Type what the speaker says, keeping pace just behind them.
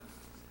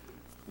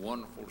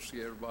Wonderful to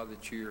see everybody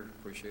that's here.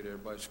 Appreciate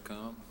everybody's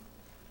come.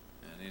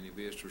 And any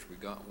visitors we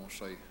got, I want to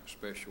say a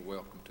special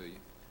welcome to you.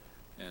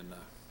 And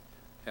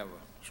have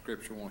a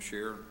scripture I want to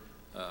share.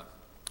 I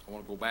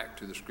want to go back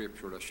to the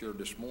scripture that I shared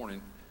this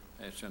morning.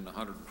 It's in the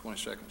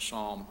 122nd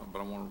Psalm, but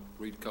I want to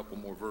read a couple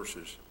more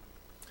verses.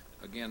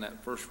 Again,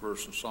 that first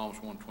verse in Psalms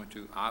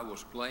 122, I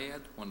was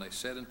glad when they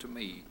said unto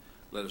me,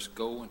 let us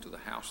go into the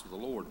house of the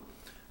Lord.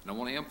 And I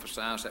want to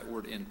emphasize that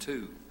word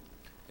into.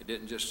 It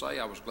didn't just say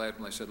I was glad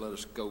when they said let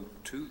us go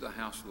to the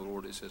house of the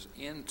Lord. It says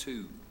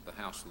into the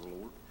house of the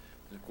Lord.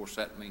 And of course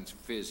that means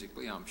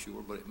physically, I'm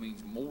sure, but it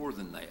means more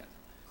than that.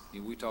 You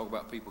know, we talk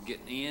about people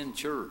getting in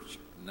church,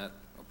 and that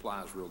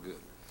applies real good.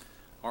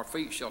 Our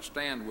feet shall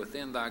stand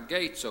within thy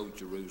gates, O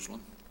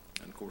Jerusalem.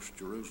 And of course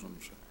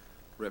Jerusalem's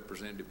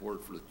representative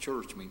word for the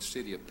church means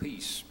city of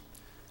peace.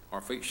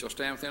 Our feet shall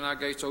stand within thy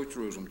gates, O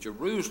Jerusalem.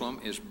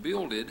 Jerusalem is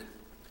builded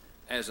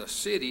as a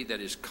city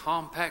that is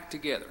compact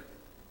together.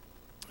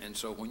 And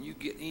so when you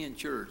get in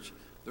church,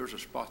 there's a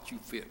spot you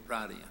fit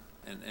right in.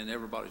 And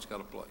everybody's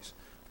got a place.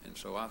 And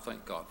so I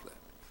thank God for that.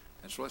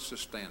 And so let's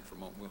just stand for a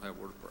moment. We'll have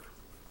a word of prayer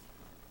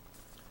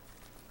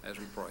as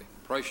we pray.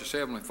 Gracious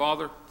Heavenly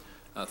Father,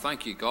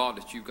 thank you, God,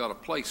 that you've got a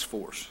place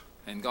for us.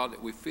 And God,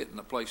 that we fit in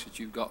the place that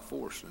you've got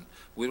for us. And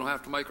we don't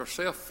have to make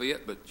ourselves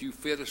fit, but you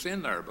fit us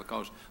in there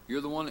because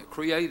you're the one that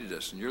created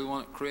us and you're the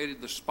one that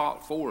created the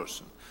spot for us.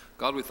 And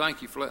God, we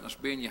thank you for letting us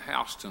be in your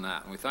house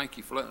tonight. And we thank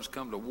you for letting us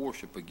come to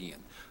worship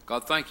again.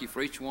 God, thank you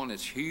for each one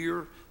that's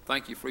here.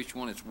 Thank you for each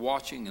one that's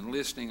watching and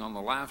listening on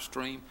the live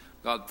stream.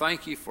 God,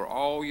 thank you for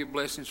all your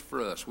blessings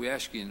for us. We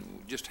ask you,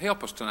 just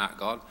help us tonight,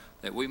 God,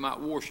 that we might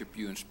worship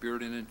you in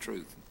spirit and in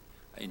truth.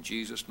 In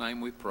Jesus'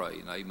 name we pray,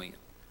 and amen.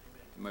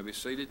 You may be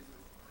seated.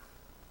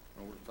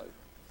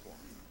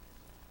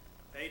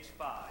 Page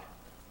 5.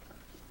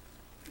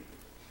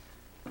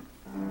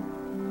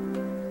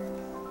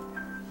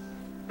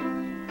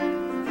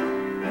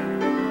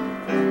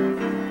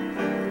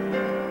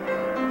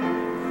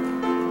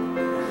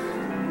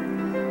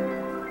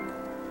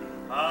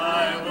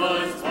 I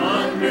was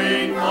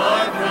wandering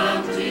far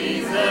from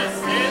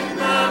Jesus in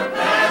the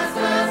paths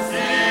of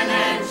sin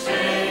and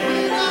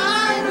shame. But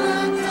I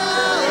looked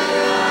up,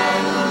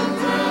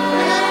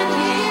 and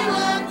he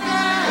looked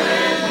down.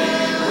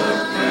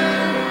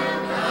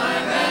 I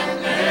had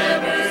never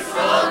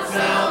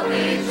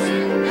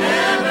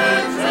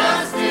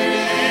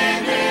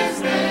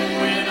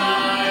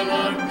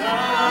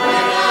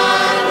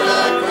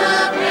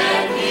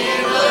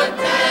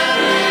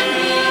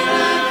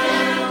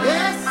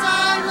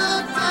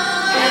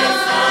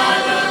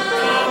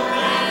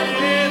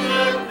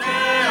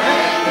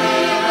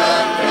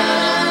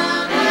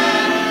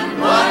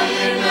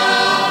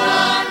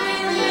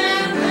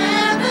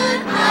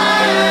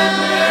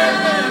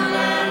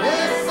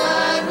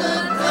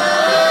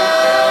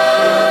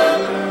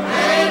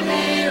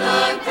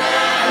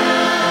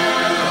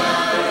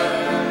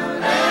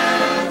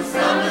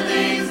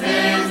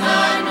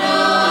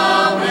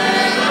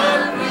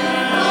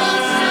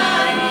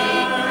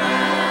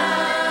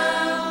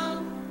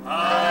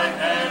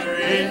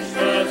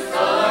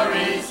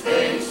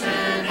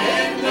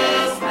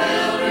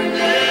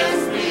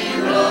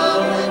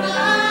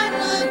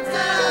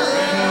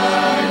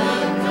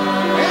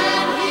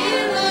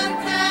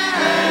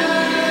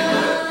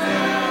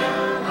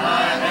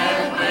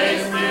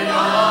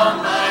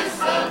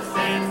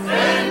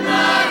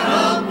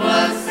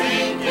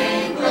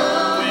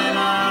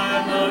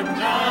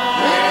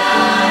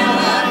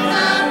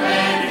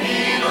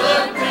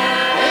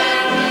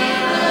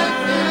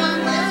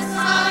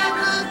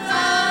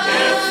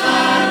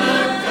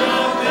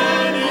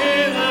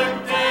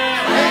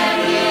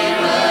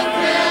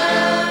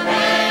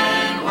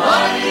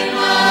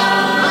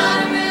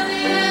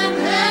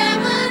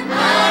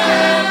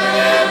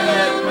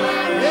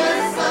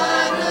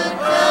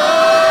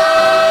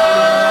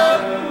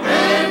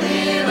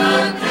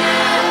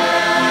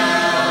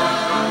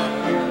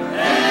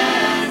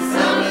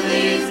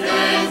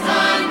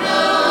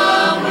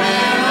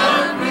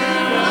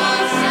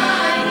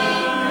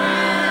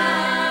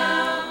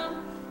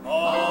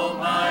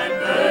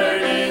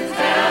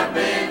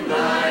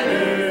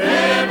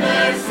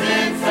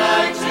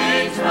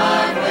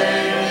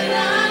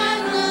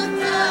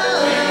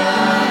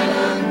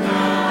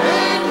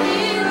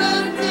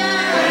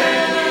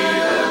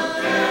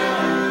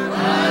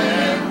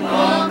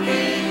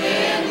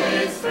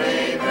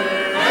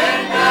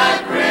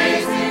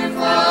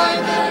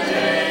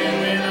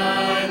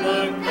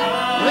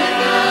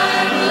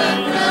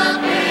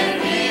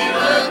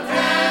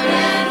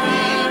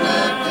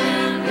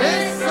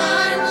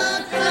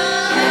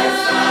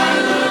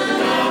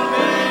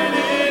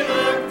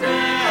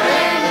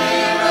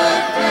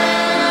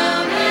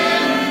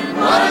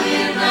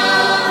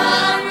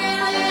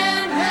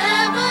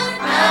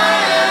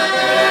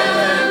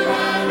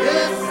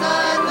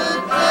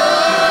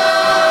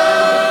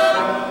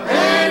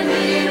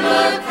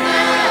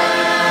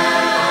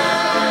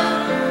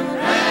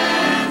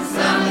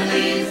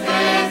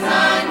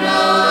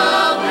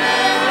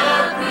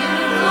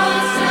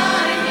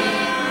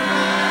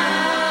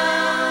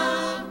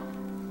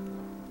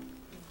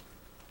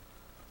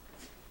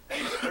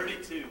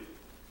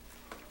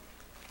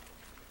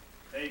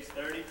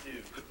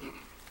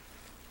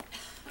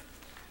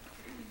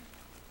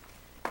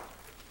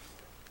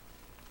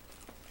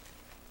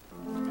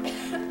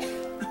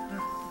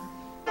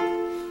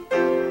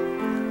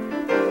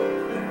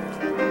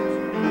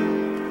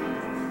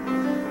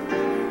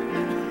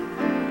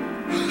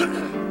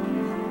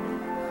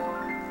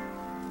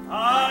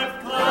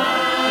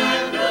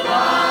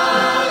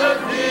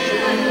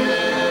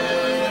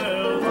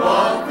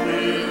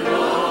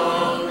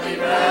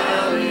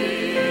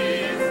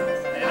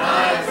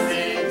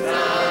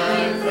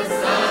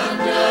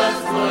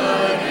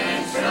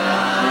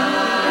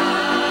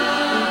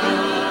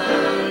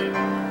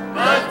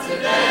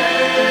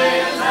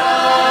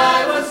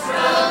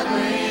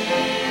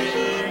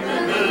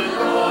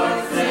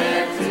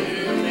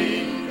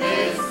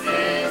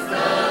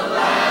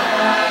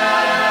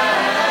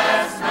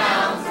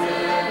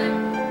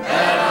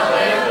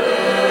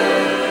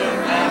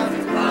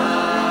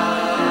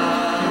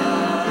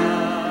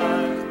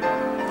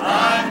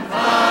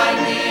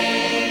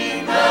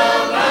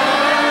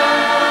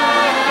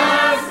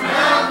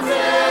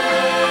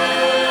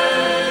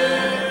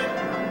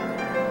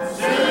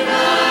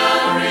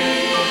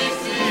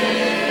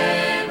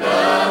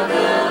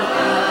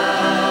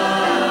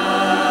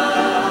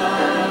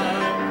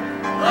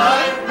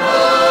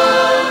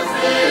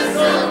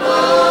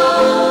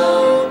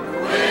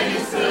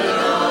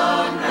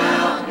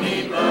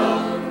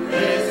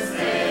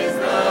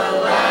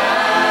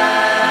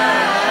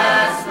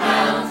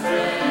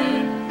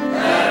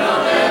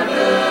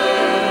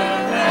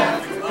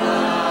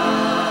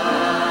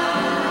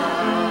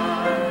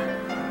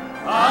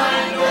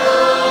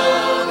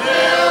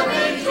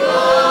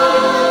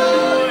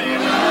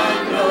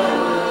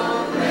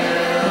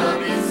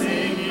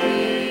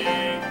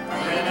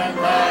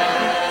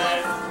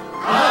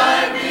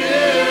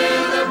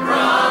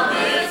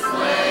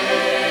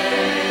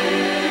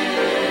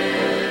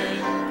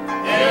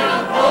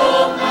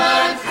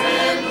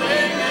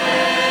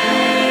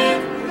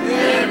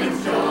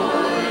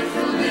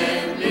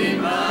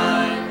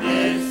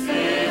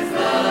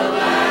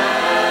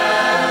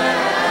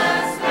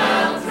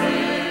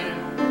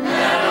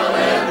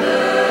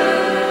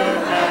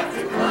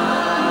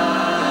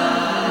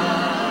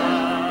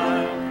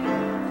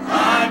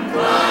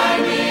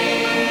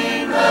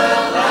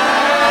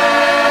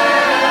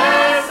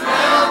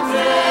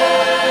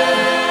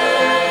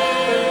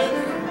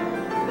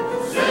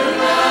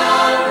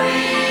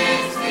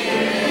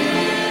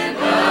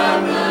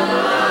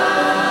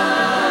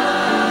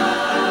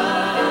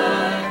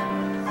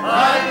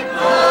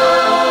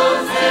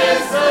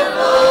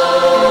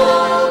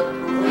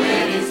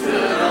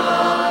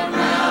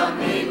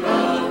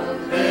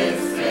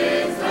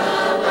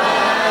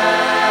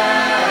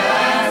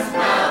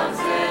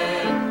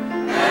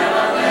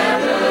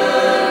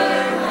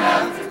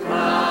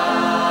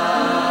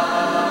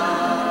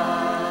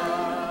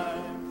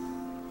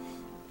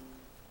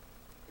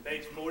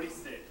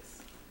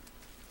 46.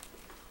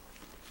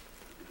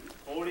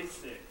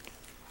 46.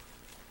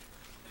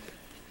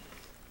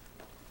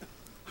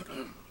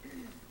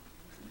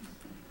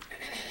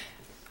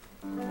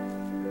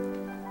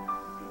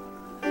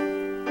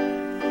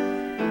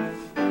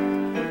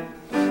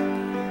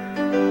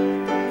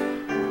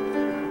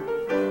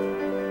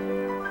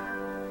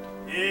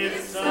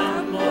 It's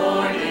the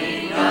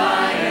morning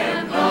I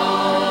am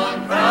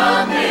gone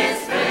from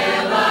this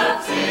vale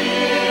of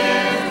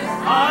tears.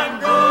 I'm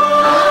going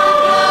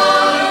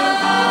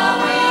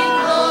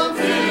home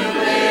to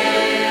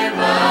live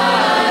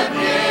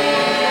again.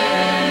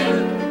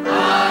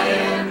 I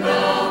am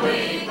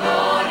going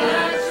on a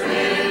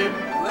trip.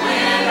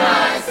 When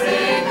I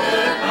say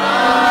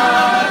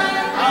goodbye,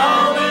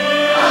 I'll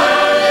live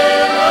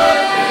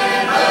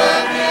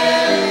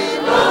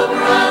again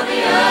over on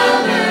the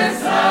other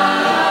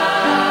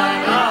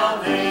side. I'll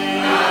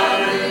live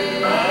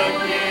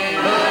again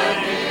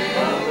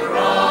over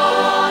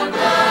on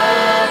the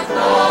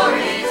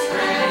glory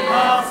stream.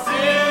 I'll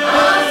sing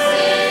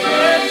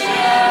and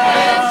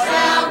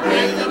shout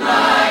with the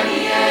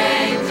mighty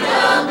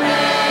angel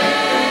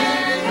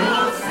band.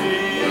 You'll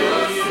see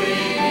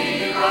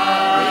me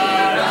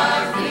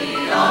rise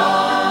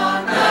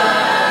beyond the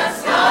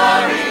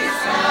starry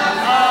sky.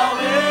 I'll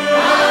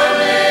live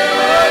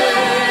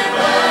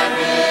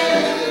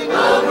again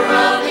over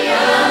on the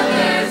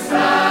other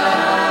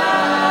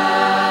side.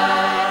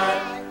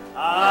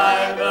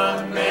 I've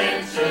a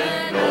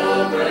mansion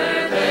over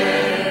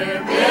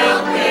there,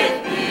 built with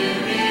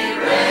beauty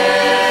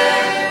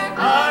rare.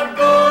 I'm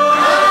going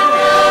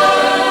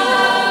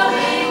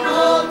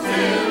home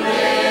to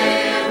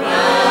live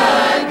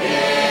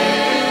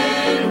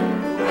again.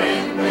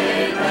 When they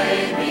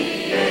lay me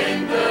in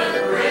the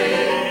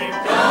grave,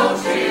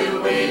 don't you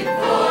weep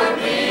for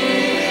me.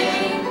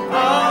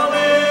 I'll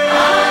live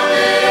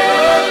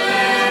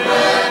again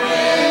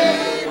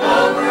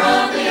over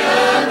on the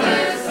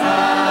other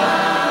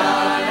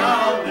side.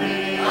 I'll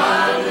live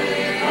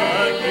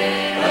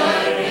again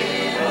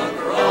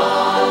over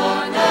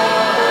on the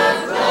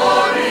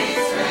glory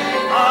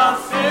stream. I'll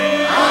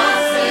sing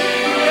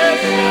and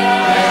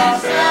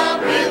shout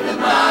with the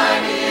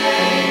mighty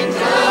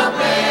angel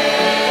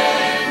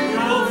band.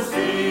 You'll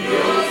see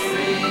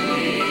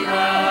me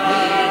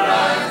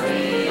rise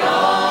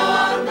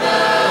beyond the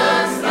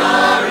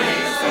starry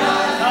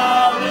sky.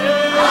 I'll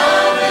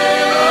live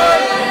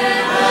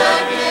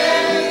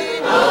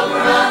again over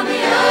on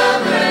the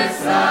other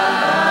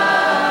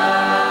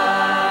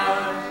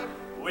side.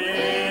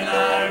 When I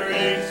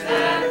reach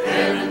that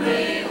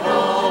heavenly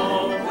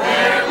home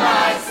where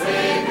my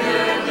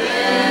Savior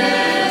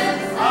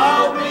lives,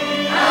 I'll be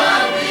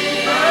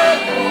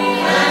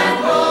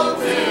able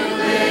to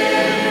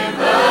live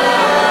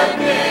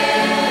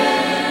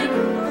again.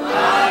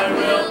 I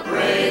will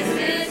praise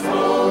His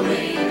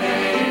holy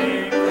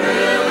name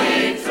through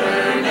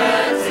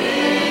eternity.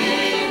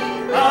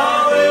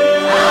 I'll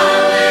live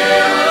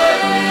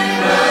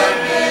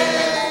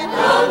again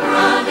over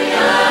on the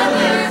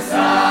other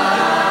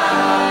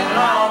side.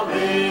 I'll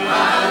live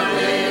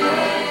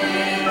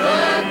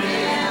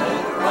again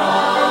over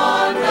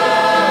on the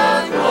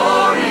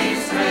glory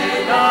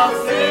stream. I'll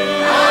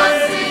sing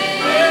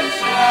and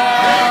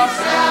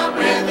shout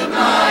with the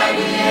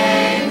mighty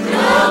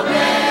angel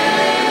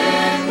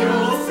band.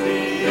 You'll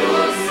see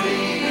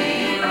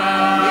me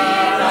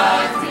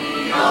rise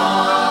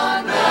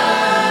beyond the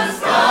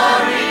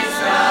starry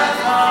sky.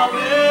 I'll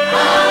live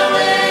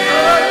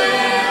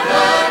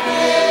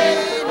again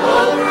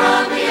over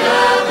on the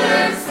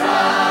other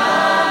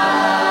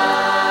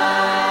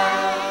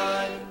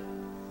side.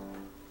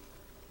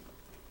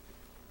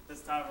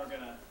 This time we're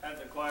going to have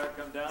the choir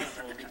come down and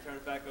we'll turn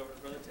it back over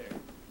to Brother Terry.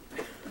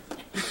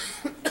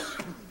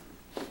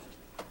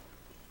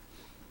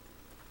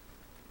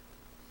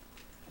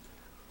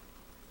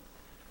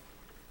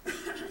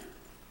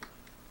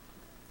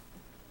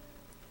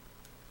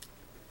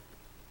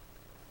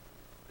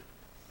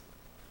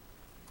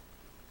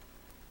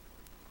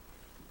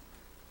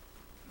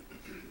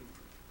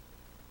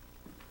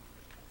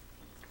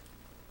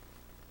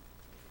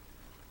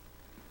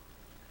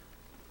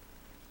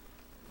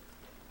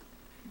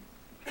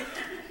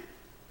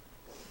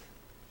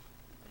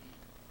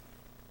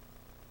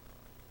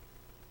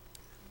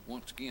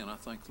 Once again, I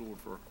thank the Lord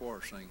for our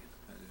choir singing.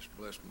 That just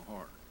blessed my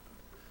heart.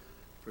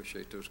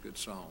 Appreciate those good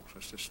songs.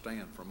 Let's just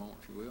stand for a moment,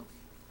 if you will.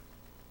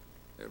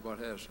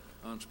 Everybody has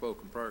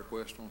unspoken prayer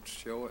requests, wants to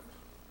show it.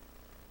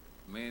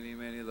 Many,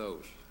 many of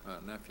those.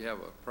 Now, if you have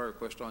a prayer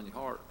request on your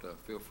heart,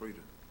 feel free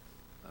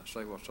to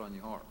say what's on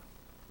your heart.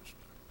 Just,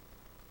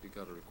 if you've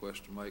got a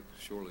request to make,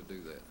 surely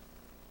do that.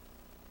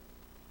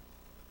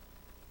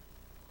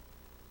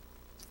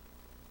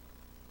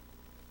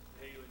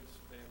 Haley's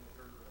family,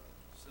 her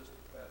sister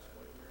passed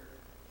away, Mary.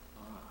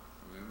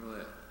 Remember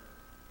that.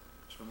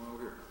 Someone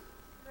over here.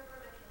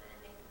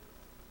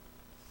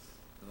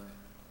 They-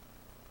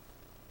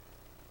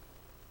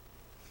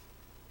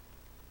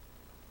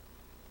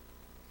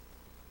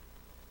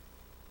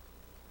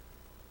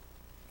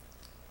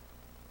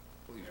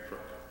 Please pray.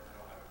 I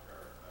don't have a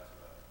prayer request,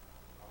 but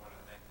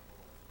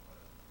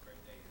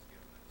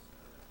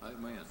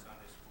Amen.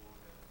 Sunday school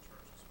and in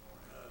church this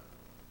morning.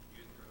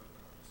 Youth group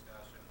and our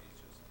discussion.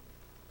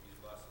 He's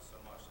blessed us so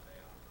much today.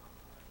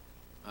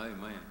 I'm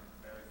Amen.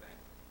 very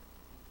thankful.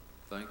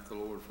 Thank the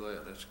Lord for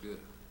that. That's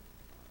good.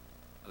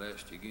 I'd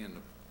ask you again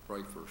to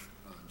pray for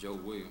Joe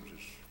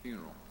Williams'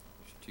 funeral.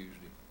 It's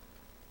Tuesday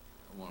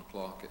at 1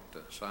 o'clock at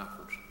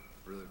Cyphers.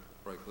 Really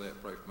pray for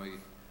that. Pray for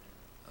me.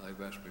 They've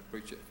asked me to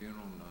preach at the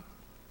funeral, and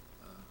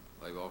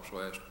they've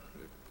also asked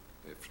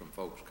if some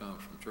folks come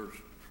from church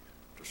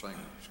to sing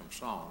some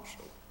songs.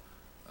 So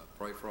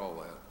pray for all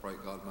that. Pray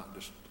God might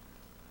just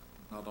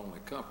not only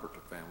comfort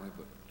the family,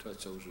 but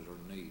touch those that are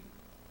in need.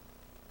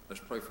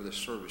 Let's pray for this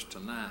service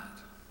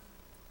tonight,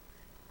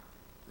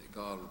 that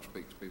God would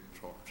speak to people's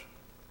hearts.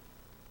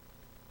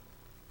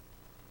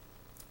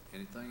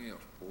 Anything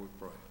else before we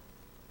pray?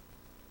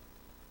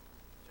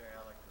 Jerry,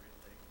 I like to read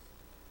things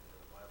in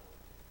the Bible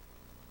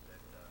that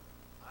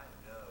I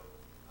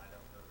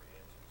don't know the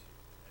answer to.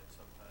 And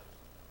sometimes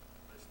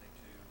listening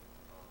to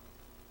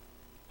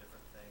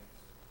different things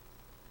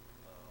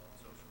on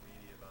social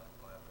media about the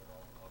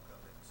Bible, I'll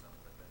come into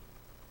something that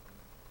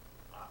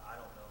I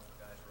don't know if the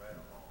guy's right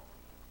or wrong.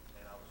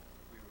 And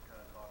we were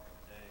kind of talking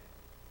today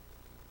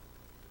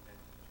in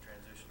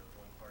transition of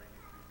one part of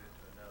youth group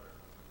into another.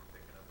 We were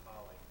picking up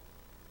Holly,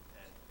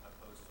 and I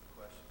posed some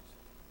questions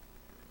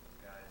to the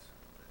guys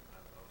that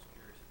I was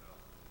curious about.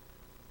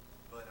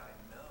 But I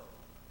know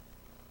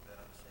that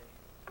I'm saved.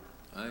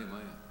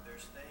 Amen.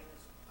 There's things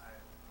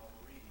I'll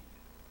read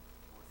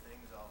or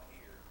things I'll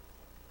hear,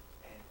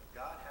 and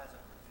God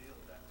hasn't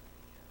revealed that to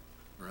me yet.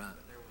 Right.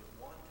 But there was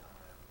one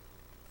time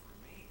for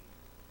me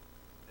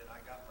that I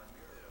got my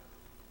miracle.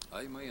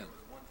 Amen. There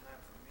was one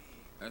time for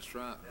me That's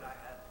right. that I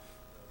had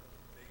the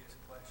biggest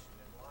question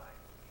in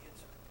life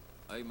answered.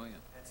 Amen.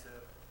 And so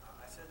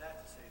I said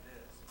that to say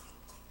this.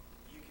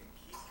 You can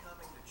keep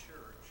coming to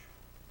church,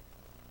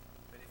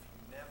 but if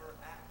you never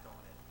act on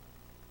it,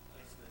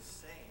 it's the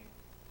same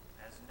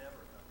as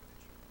never coming to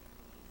church.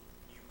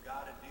 You've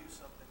got to do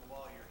something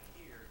while you're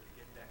here to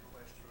get that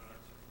question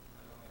answered.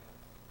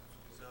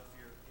 So if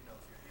you're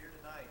here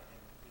tonight,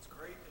 and it's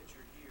great that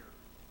you're here,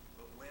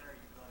 but when are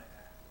you going to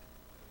act?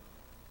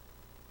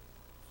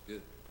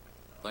 Good.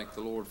 Thank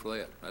the Lord for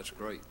that. That's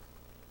great.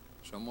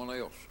 Someone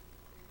else.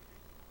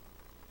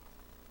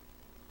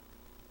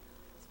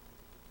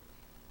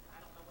 I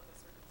don't know what the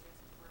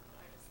circumstances were,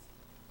 but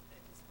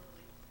it just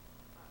really,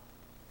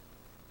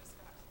 just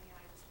got to me. I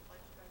just would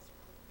like you guys to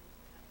really pray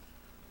for him.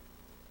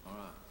 All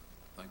right.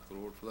 Thank the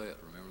Lord for that.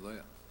 Remember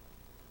that.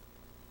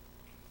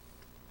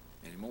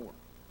 Any more?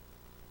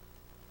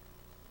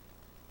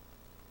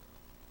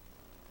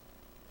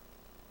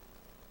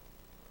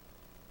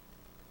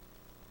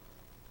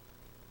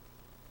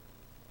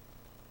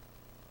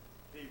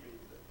 TV,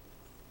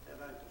 that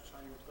ain't the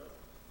same stuff.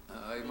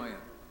 Amen.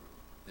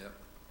 Yep.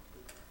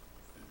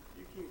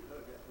 You can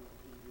hug that on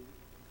TV.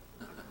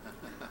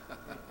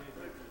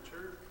 Look at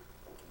church.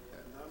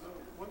 And I know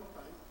one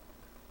thing,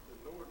 the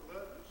Lord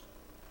loves us.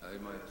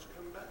 Amen. Let us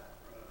come back.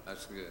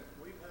 That's good.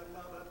 We've had a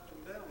lot of ups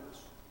and downs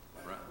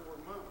this Right. last 4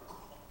 months.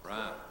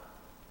 Right.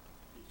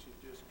 You should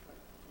just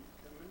keep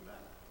coming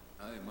back.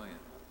 Amen.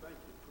 I thank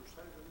you for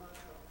saving my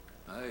soul.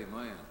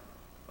 Amen.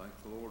 Thank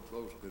the Lord for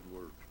those good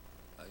words.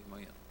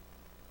 Amen.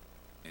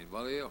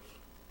 Anybody else?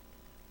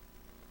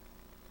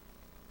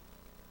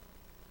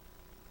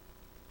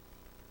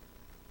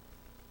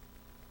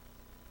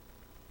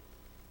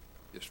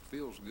 Just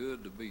feels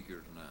good to be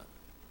here tonight.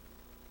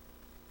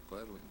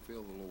 Glad we can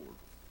feel the Lord.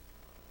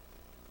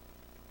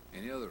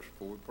 Any others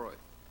before we pray?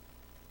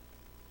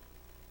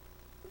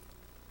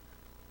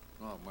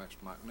 No, Master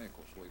Mike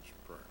Nichols leads the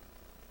prayer.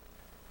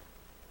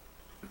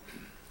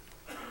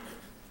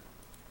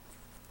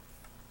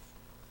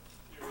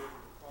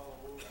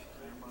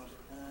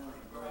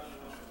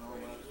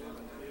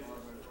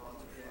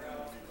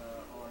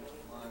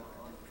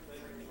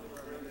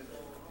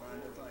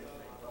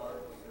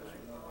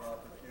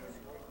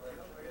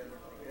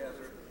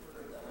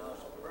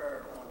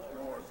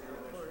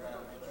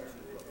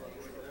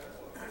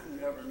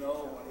 Never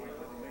know when we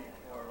will meet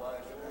for our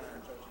last time,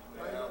 such as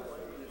we have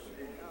this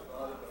evening.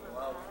 Father, but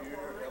allow fear,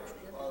 help us,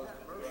 Father,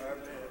 to our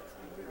dead.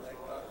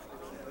 Like Dr.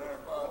 said, our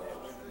bodies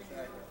with the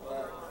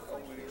sacrifice, so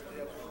we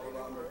accept and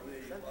belong to thee.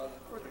 Father,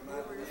 that we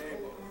might be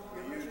able to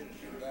use it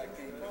to thy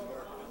kingdom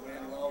work, to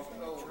win lost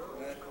souls,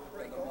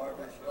 and the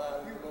marvelous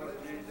life of the Lord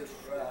Jesus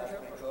Christ,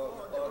 because,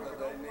 Father,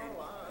 they need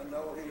to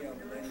know him,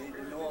 they need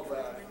to know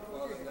about him,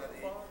 Father, that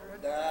he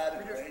died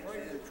and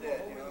raised his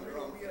dead yonder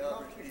on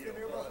Calvary's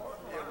hill, Father.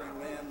 Every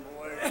man,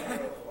 boy, and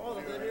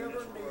girl, here in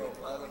this world,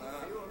 Father, and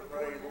I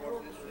pray,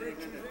 Lord, this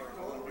evening, if there's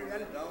one here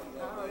that don't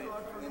know thee,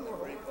 in the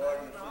free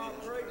pardon of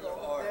sins for the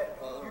heart,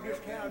 Father,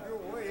 help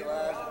them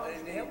realize that they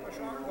need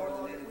you more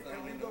than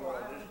anything in the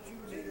world.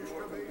 This is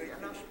your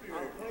convicting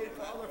spirit,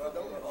 Father, for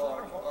the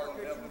heart,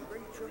 Father, help them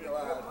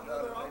realize,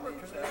 God, that they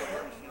need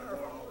salvation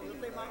more than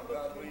anything.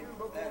 God, we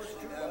ask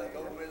you now to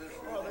go with us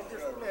through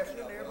this service.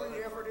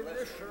 Every effort in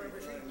this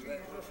service, in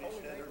Jesus'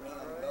 holy name,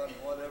 God,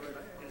 whatever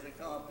is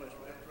accomplished,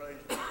 we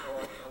praise the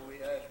Lord. So we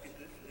ask you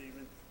this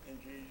evening in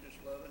Jesus'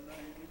 loving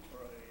name.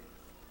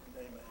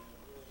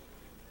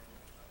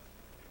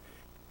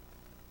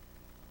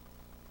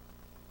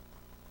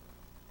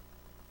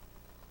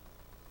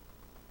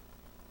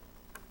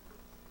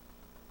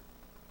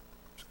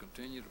 Let's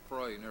continue to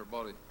pray and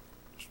everybody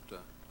just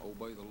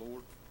obey the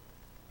Lord.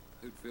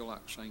 Who'd feel like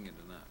singing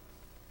tonight?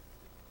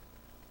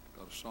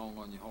 Got a song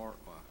on your heart?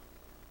 Why,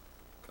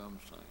 come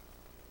sing.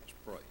 Let's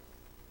pray.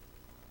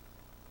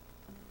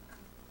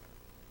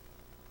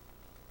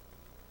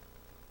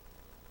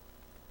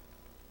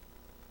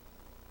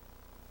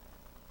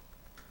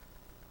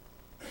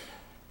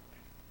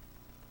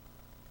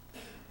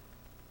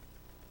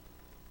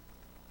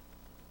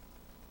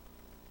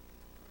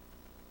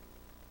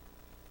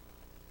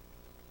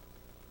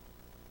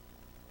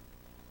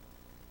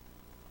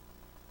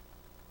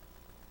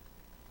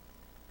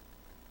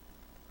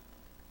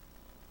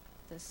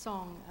 This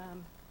song,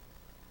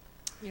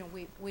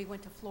 we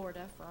went to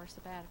Florida for our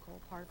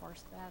sabbatical, part of our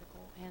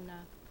sabbatical, and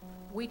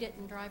we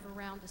didn't drive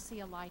around to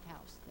see a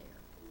lighthouse there,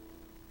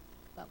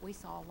 but we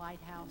saw a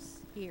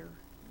lighthouse here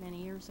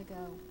many years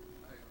ago,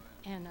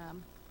 and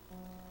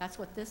that's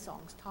what this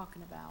song's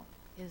talking about,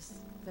 is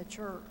the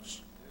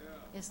church,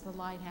 is the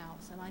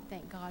lighthouse, and I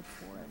thank God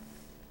for it.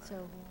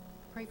 So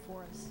pray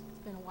for us.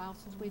 It's been a while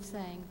since we've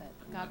sang, but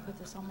God put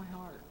this on my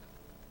heart.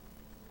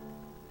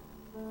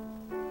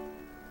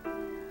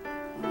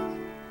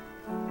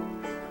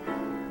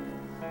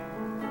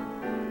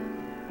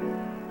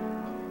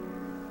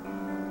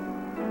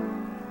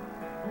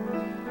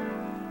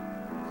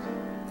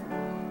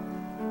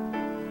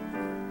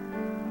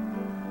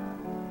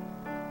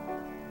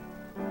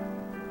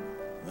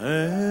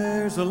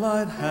 There's a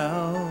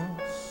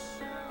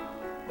lighthouse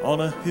on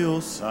a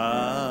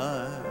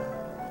hillside,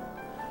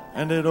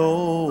 and it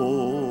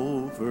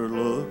overlooks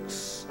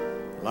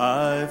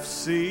life's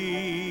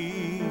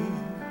sea.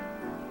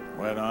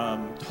 When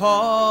I'm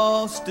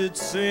tossed, it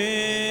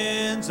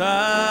sends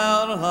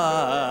out a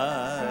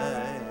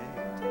light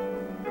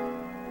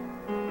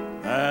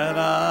that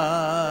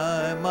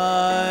I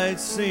might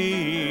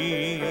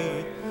see,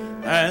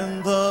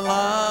 and the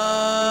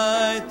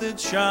light that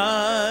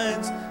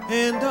shines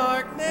in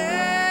darkness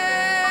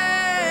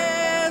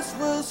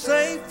will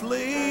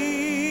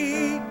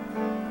safely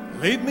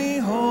lead me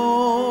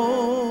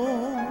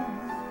home.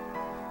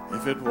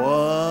 If it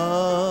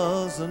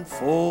wasn't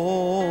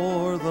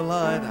for the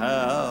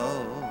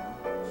lighthouse,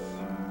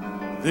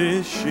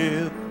 this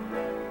ship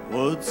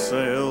would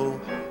sail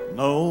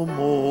no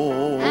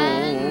more.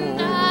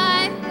 And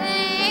I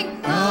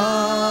thank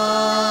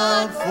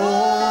God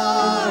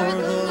for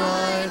the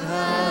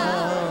lighthouse.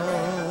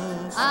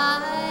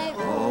 I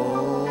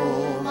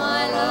owe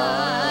my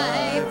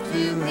life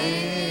to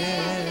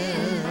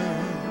Him.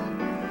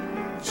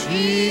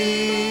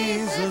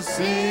 Jesus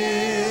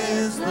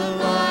is the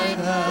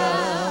lighthouse,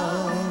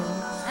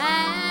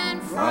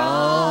 And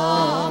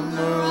from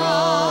the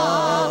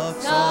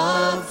rocks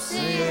of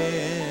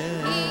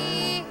sin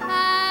He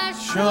has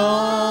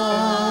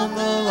shone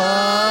the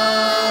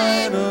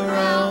light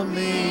around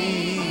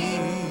me,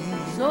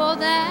 so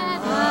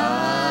that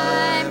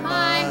I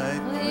might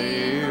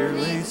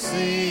clearly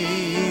see.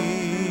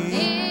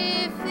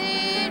 if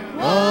it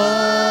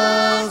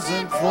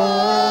Wasn't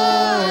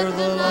for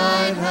the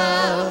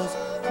lighthouse,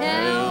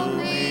 tell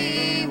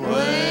me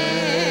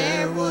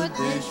where would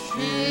this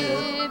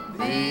ship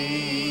be?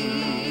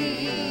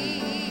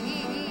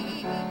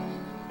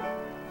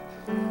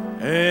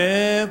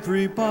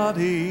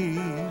 everybody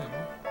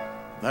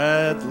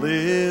that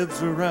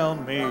lives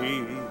around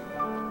me,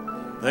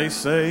 they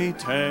say,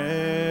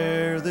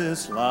 tear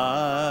this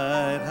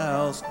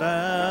lighthouse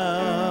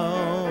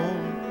down.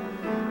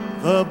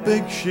 The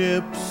big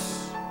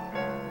ships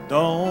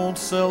don't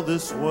sail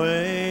this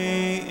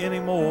way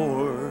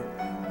anymore.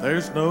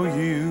 There's no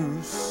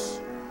use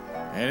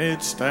in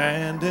it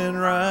standing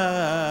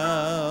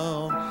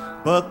round.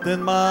 But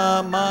then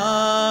my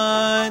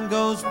mind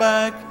goes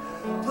back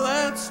to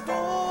that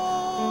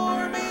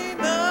stormy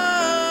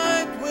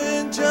night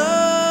when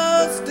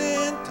just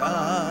in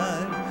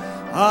time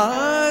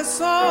I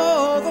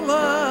saw the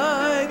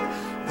light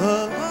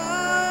from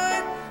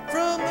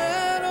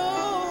that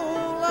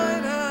old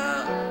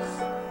lighthouse.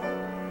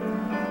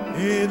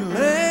 It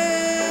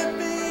led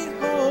me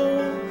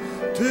home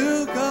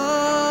to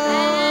God.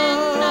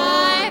 And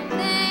I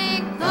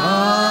thank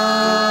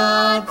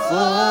God God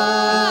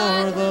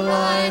for the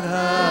lighthouse.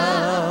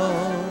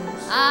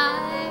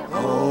 I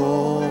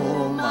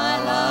Owe my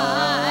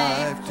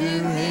life to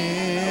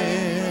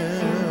Him.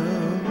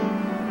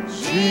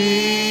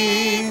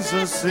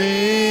 Jesus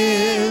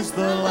is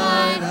the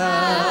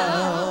lighthouse,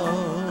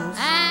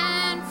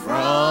 and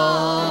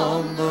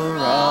from the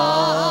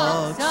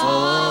rocks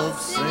of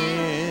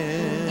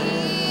sin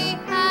He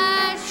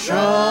has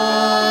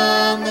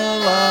shone the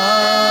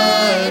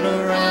light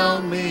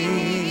around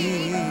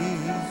me,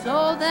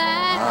 so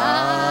that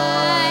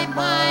I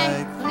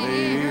might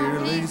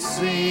clearly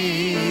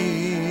see.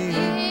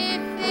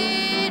 if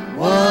it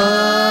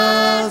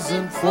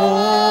Wasn't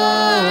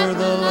for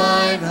the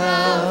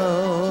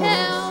lighthouse,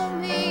 tell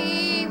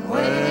me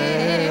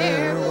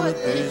where would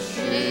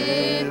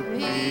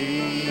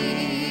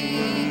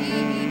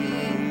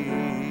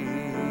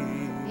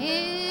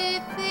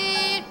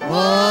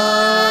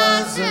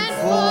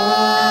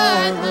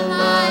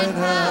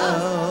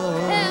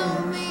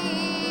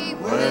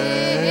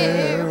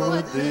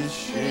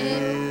this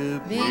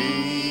ship be?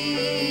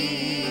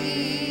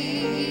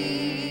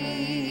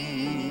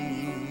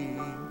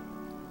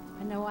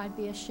 I know I'd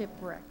be a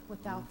shipwreck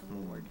without the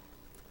Lord.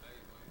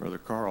 Brother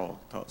Carl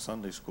taught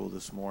Sunday school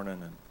this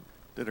morning and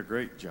did a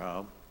great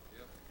job.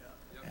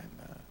 And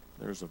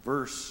there's a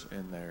verse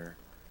in there,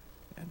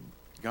 and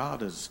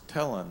God is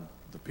telling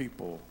the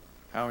people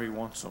how he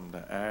wants them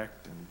to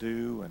act and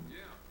do, and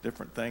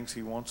different things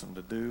he wants them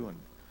to do. And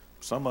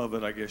some of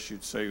it, I guess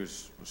you'd say,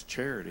 was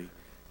charity.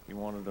 He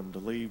wanted them to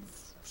leave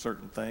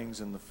certain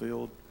things in the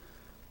field.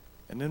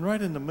 And then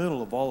right in the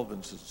middle of all of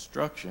his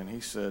instruction,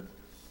 he said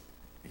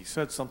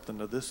something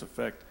to this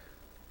effect: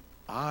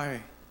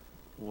 I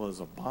was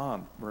a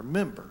bond.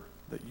 Remember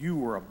that you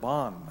were a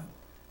bondman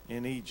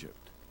in Egypt.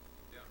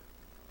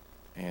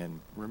 And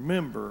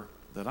remember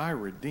that I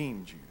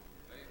redeemed you.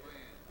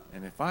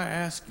 And if I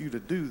ask you to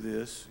do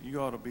this,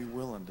 you ought to be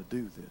willing to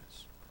do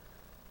this.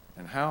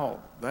 And how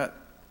that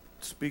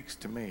speaks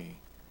to me,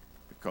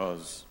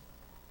 because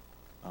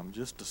I'm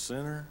just a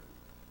sinner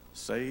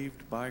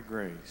saved by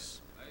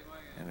grace.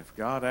 And if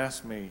God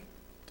asks me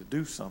to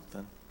do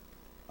something,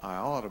 I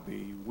ought to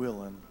be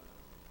willing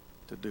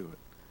to do it.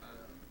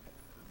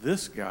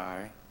 This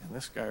guy, and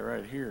this guy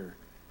right here,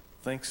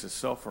 thinks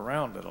himself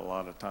around it a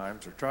lot of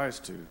times, or tries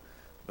to.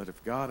 But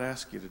if God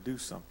asks you to do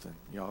something,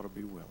 you ought to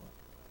be willing.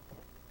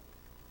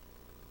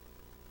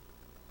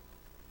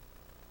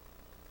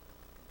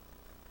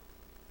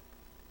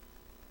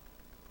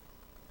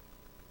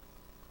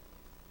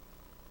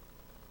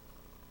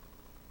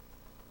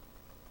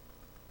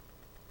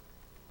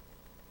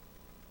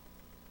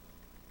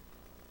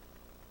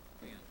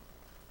 Man,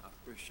 I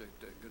appreciate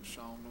that good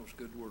song, those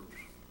good words.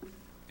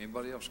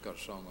 Anybody else got a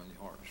song on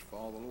your heart? Just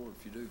follow the Lord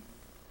if you do.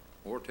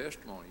 Or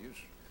testimony.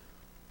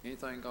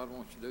 Anything God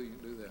wants you to do, you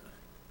can do that.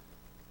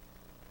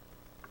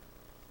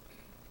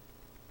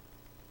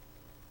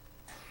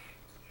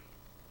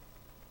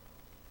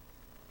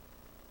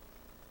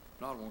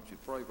 Now I want you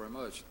to pray very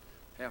much.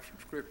 Have some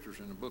scriptures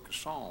in the book of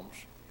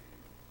Psalms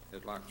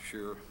I'd like to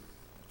share.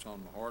 It's on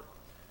my heart.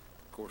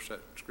 Of course, that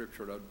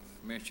scripture that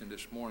I mentioned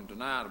this morning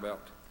tonight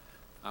about,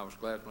 I was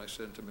glad when they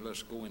said to me,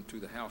 let's go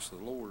into the house of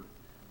the Lord.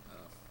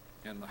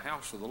 And the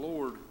house of the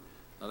Lord,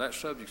 now that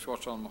subject's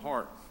what's on my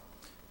heart.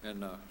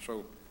 And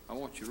so I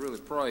want you to really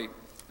pray.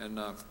 And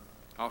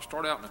I'll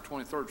start out in the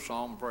 23rd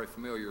Psalm, very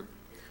familiar.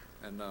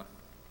 And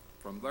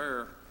from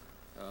there,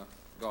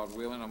 God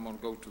willing, I'm going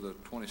to go to the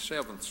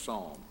 27th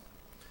Psalm.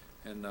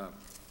 And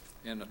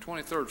in the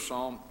 23rd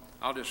Psalm,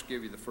 I'll just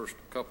give you the first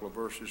couple of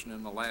verses, and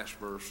then the last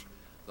verse.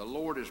 The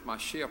Lord is my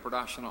shepherd,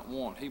 I shall not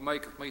want. He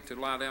maketh me to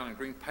lie down in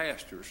green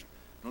pastures,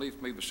 and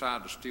leadeth me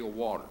beside the still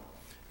water.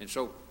 And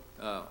so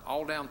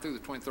all down through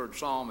the 23rd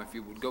Psalm, if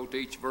you would go to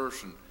each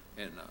verse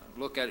and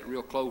look at it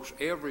real close,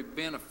 every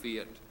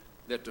benefit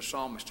that the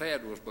psalmist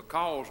had was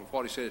because of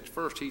what he said at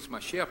first. He's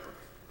my shepherd.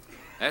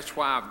 That's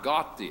why I've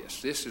got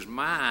this. This is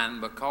mine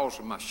because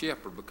of my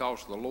shepherd,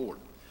 because of the Lord.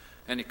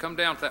 And he come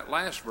down to that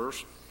last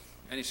verse,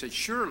 and he said,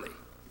 surely.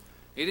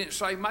 He didn't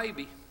say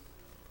maybe.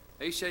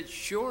 He said,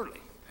 surely.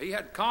 He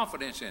had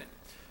confidence in it.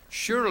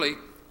 Surely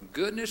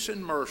goodness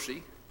and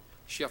mercy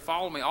shall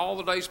follow me all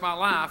the days of my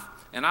life,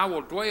 and I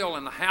will dwell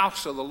in the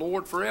house of the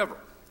Lord forever.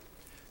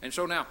 And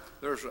so now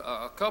there's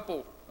a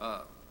couple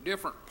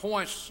different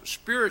points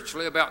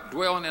spiritually about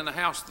dwelling in the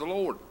house of the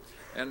Lord.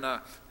 And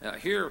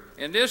here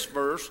in this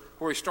verse,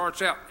 where he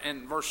starts out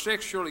in verse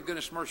 6, surely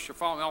goodness and mercy shall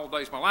follow me all the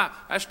days of my life,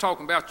 that's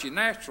talking about your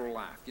natural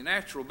life, your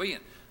natural being.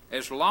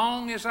 As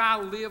long as I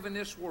live in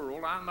this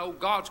world, I know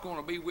God's going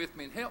to be with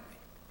me and help me.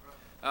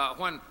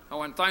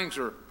 When things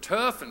are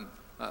tough and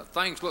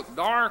things look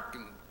dark,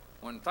 and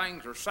when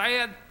things are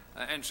sad,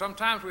 and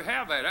sometimes we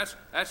have that.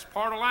 That's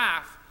part of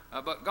life,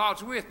 but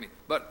God's with me.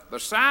 But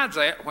besides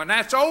that, when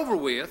that's over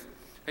with,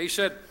 he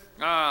said,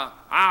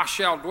 I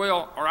shall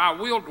dwell, or I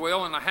will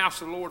dwell in the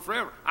house of the Lord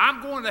forever.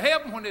 I'm going to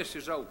heaven when this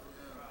is over.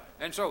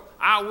 And so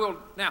I will.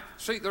 Now,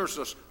 see,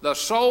 there's the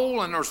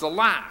soul and there's the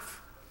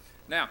life.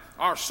 Now,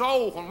 our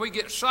soul, when we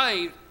get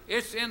saved,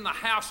 it's in the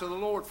house of the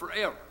Lord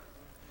forever.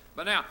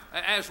 But now,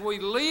 as we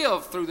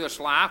live through this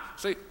life,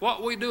 see,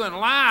 what we do in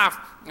life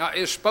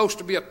is supposed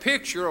to be a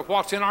picture of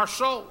what's in our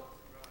soul.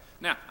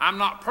 Now, I'm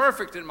not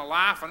perfect in my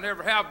life. I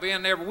never have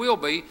been, never will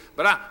be.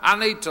 But I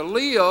need to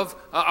live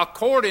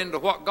according to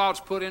what God's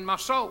put in my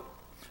soul.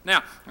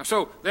 Now,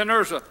 so then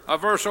there's a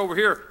verse over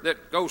here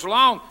that goes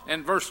along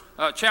in verse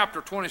chapter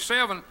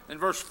 27 and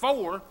verse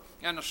 4.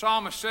 And the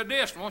psalmist said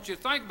this. I want you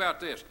to think about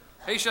this.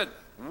 He said,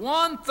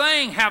 one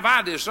thing have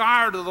I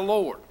desired of the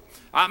Lord.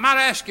 I might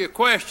ask you a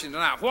question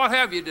tonight. What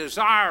have you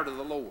desired of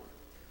the Lord?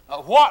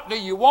 What do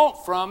you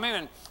want from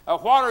Him,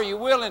 and what are you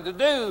willing to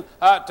do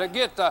to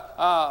get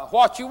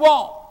what you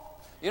want?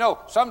 You know,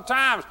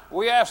 sometimes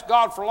we ask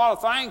God for a lot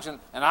of things, and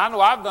I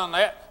know I've done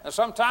that. And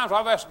sometimes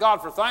I've asked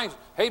God for things.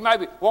 He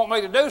maybe want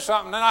me to do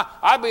something, and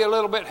I'd be a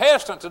little bit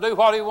hesitant to do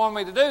what He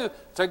wanted me to do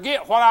to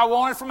get what I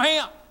wanted from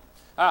Him.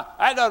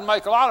 That doesn't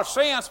make a lot of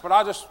sense, but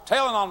I'm just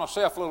telling on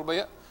myself a little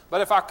bit.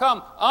 But if I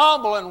come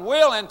humble and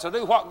willing to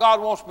do what God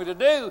wants me to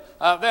do,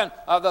 then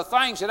the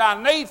things that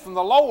I need from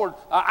the Lord,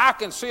 I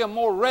can see them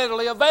more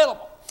readily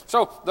available.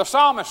 So the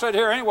psalmist said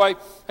here anyway,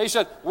 he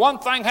said, one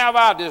thing have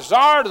I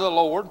desired of the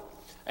Lord,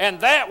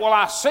 and that will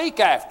I seek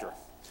after,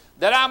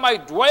 that I may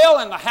dwell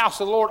in the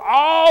house of the Lord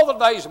all the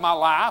days of my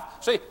life.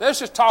 See,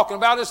 this is talking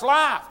about his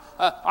life.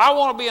 I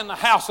want to be in the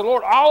house of the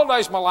Lord all the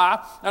days of my life.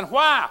 And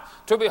why?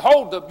 To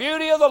behold the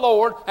beauty of the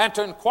Lord and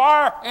to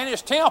inquire in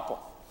his temple.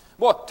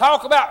 Boy,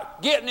 talk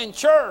about getting in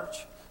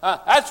church.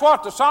 That's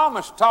what the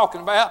psalmist is talking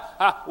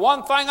about.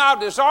 One thing I've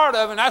desired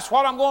of, and that's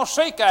what I'm going to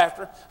seek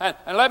after. And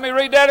let me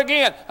read that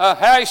again,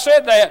 how he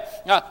said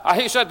that.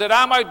 He said that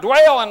I may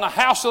dwell in the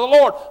house of the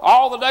Lord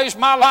all the days of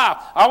my life.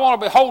 I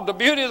want to behold the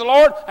beauty of the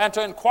Lord and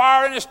to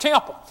inquire in his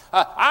temple.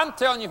 I'm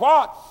telling you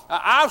what,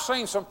 I've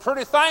seen some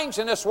pretty things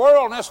in this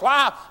world, in this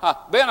life.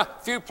 Been a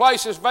few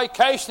places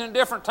vacationing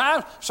different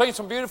times, seen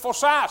some beautiful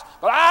sights.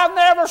 But I've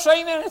never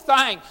seen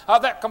anything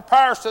that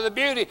compares to the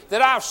beauty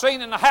that I've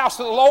seen in the house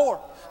of the Lord.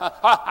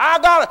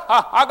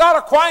 I got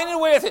acquainted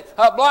with it,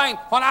 Blaine,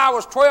 when I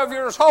was 12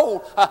 years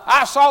old.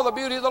 I saw the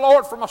beauty of the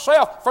Lord for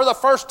myself for the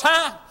first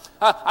time.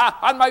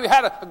 I'd maybe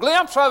had a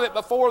glimpse of it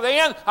before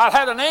then. I'd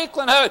had an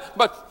inkling of it.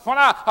 But when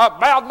I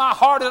bowed my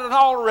heart at an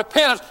altar of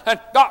repentance and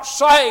got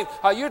saved,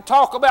 you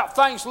talk about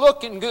things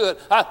looking good.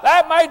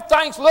 That made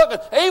things look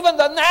good. Even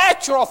the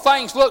natural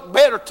things looked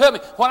better to me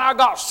when I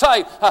got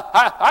saved.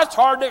 That's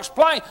hard to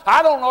explain.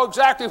 I don't know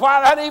exactly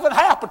why that even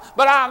happened,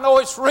 but I know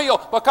it's real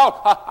because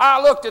I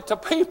looked at the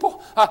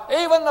people,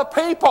 even the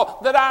people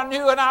that I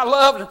knew and I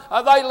loved,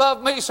 they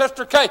loved me,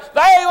 Sister Kay.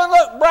 They even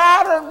looked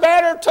brighter and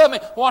better to me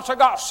once I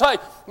got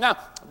saved. Now,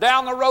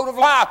 down the road of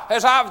life,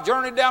 as I've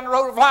journeyed down the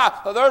road of life,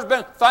 there's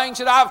been things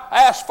that I've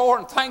asked for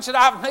and things that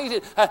I've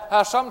needed.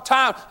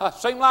 Sometimes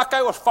seemed like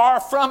they was far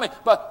from me.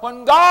 But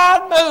when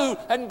God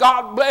moved and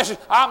God blesses,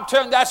 I'm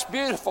telling you, that's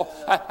beautiful.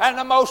 And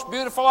the most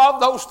beautiful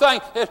of those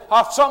things is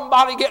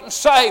somebody getting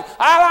saved.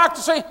 I like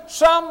to see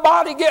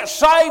somebody get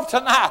saved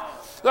tonight.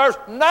 There's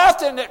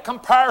nothing that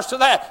compares to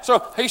that.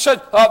 So he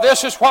said,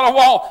 this is what I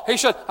want. He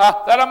said,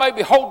 that I may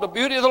behold the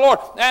beauty of the Lord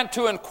and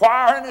to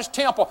inquire in his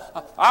temple.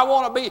 I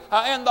want to be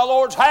in the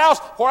Lord's house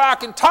where I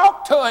can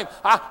talk to him.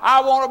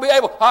 I want to be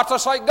able to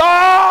say,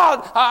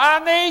 God,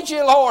 I need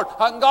you, Lord.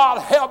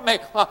 God, help me.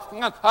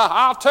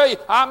 I'll tell you,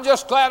 I'm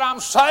just glad I'm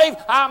saved.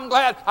 I'm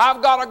glad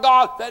I've got a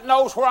God that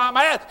knows where I'm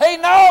at. He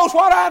knows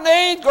what I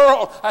need,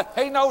 girl.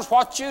 He knows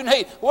what you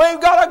need.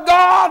 We've got a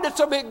God that's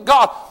a big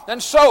God.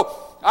 And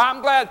so,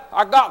 I'm glad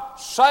I got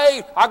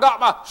saved. I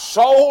got my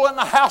soul in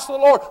the house of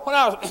the Lord when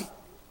I was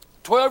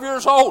 12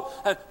 years old.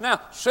 And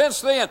now, since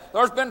then,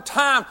 there's been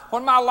times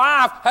when my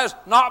life has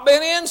not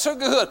been in so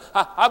good.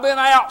 I've been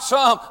out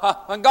some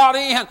and got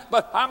in.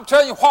 But I'm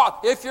telling you what,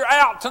 if you're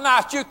out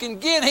tonight, you can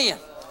get in.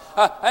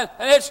 And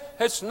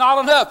it's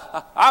not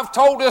enough. I've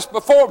told this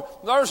before.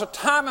 There's a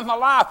time in my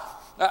life,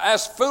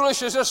 as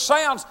foolish as this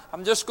sounds,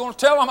 I'm just going to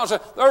tell them. I said,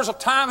 there's a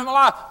time in my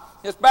life.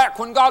 It's back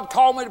when God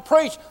called me to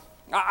preach.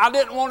 I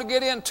didn't want to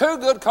get in too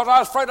good because I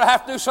was afraid I'd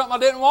have to do something I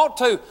didn't want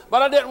to.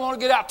 But I didn't want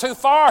to get out too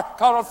far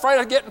because I was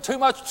afraid of getting too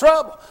much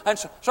trouble. And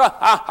so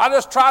I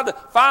just tried to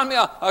find me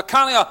a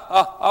kind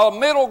of a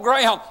middle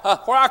ground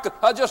where I could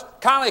just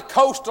kind of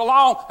coast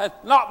along and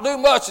not do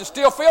much and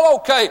still feel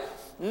okay.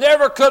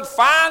 Never could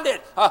find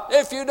it.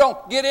 If you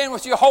don't get in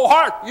with your whole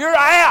heart, you're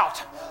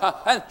out.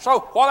 And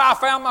so what I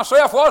found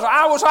myself was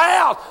I was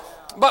out.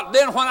 But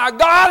then when I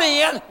got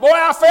in, boy,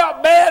 I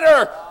felt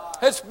better.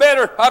 It's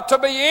better to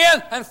be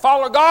in and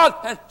follow God,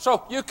 and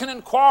so you can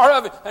inquire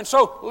of it. And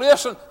so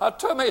listen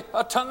to me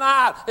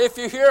tonight. If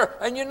you're here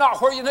and you're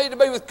not where you need to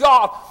be with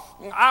God,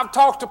 I've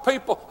talked to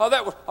people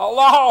that were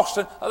lost,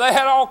 and they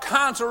had all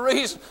kinds of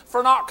reasons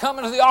for not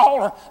coming to the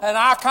altar, and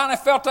I kind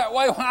of felt that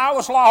way when I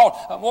was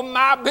lost. Well,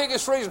 my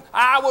biggest reason,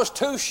 I was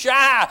too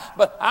shy.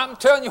 But I'm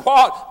telling you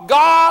what,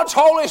 God's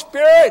Holy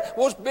Spirit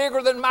was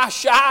bigger than my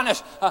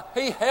shyness.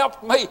 He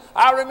helped me.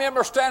 I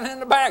remember standing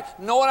in the back,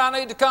 knowing I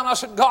need to come. I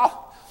said, God,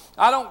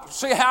 I don't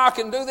see how I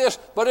can do this,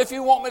 but if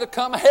you want me to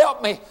come,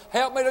 help me.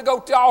 Help me to go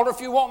to the altar if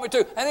you want me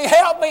to. And he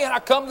helped me, and I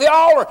come to the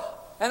altar.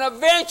 And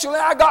eventually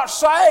I got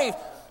saved.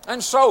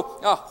 And so,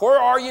 where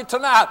are you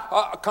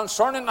tonight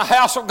concerning the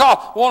house of God?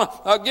 I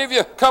want to give you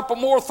a couple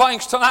more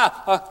things tonight.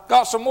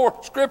 Got some more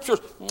scriptures.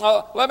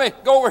 Let me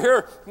go over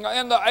here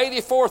in the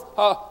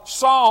 84th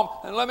Psalm,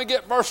 and let me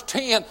get verse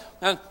 10.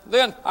 And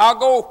then I'll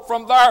go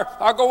from there.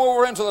 I'll go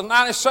over into the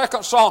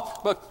 92nd Psalm.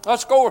 But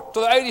let's go over to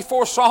the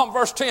 84th Psalm,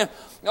 verse 10.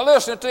 Now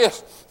listen to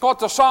this, what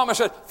the psalmist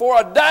said. For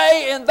a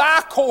day in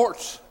thy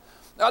courts,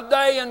 a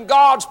day in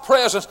God's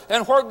presence,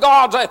 and where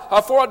God's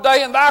at, for a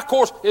day in thy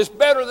courts is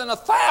better than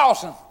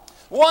 1,000.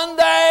 One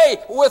day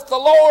with the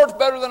Lord's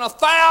better than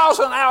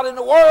 1,000 out in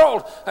the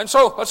world. And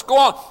so let's go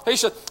on. He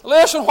said,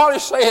 listen what he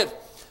said.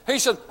 He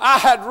said, I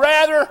had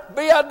rather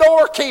be a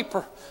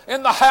doorkeeper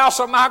in the house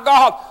of my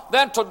God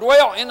than to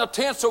dwell in the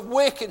tents of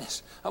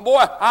wickedness. And boy,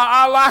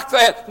 I like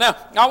that. Now,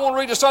 I want to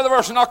read this other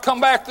verse, and I'll come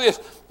back to this.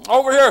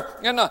 Over here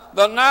in the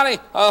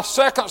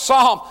 92nd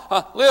Psalm,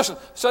 listen,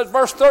 it says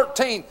verse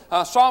 13,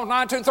 Psalm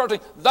 92:13,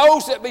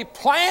 those that be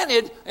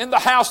planted in the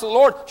house of the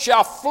Lord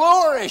shall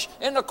flourish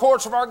in the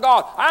courts of our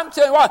God. I'm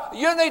telling you what,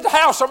 you need to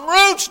have some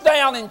roots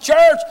down in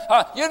church.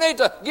 You need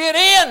to get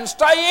in and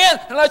stay in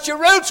and let your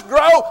roots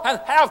grow and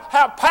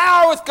have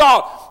power with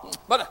God.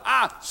 But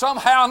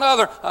somehow or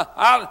another,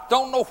 I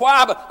don't know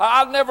why, but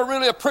I never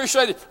really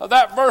appreciated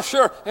that verse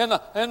here in the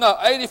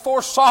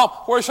 84th Psalm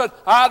where he said,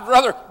 I'd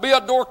rather be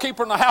a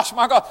doorkeeper in the house of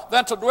my God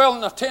than to dwell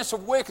in the tents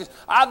of wickedness.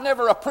 I'd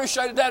never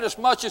appreciated that as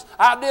much as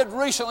I did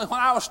recently when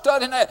I was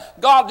studying that.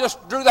 God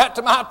just drew that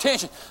to my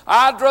attention.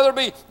 I'd rather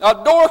be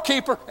a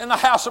doorkeeper in the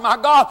house of my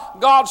God.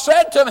 God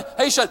said to me,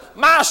 he said,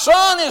 my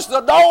son is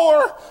the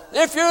door.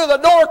 If you're the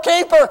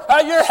doorkeeper,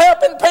 you're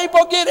helping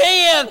people get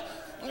in.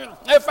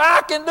 If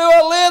I can do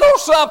a little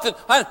something,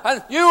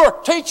 and you were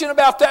teaching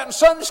about that in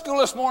Sunday school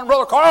this morning,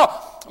 Brother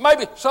Carl,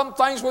 maybe some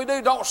things we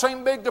do don't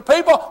seem big to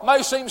people,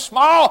 may seem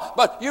small,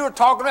 but you were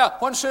talking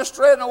about when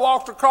Sister Edna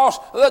walked across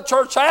the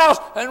church house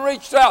and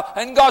reached out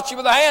and got you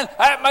with a hand.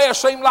 That may have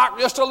seemed like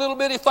just a little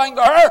bitty thing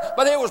to her,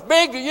 but it was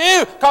big to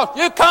you because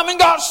you come and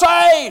got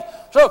saved.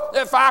 So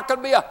if I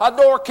could be a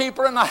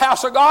doorkeeper in the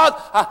house of God,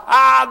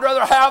 I'd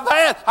rather have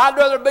that. I'd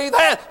rather be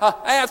that,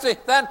 Anthony,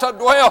 than to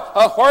dwell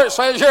where it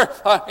says here,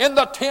 in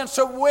the tents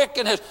of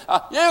wickedness.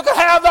 You can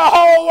have the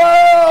whole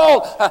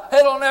world.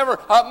 It'll never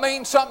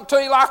mean something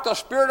to you like the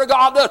Spirit of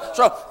God does.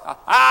 So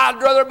I'd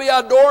rather be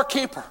a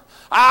doorkeeper.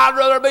 I'd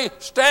rather be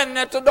standing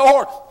at the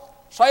door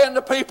saying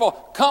to people,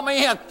 come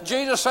in.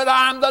 Jesus said,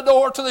 I'm the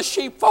door to the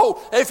sheepfold.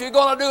 If you're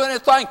going to do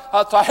anything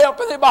to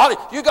help anybody,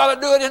 you got to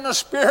do it in the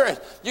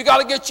Spirit. You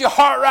got to get your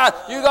heart right.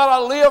 You got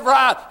to live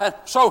right. And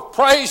so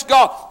praise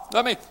God.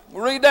 Let me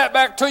read that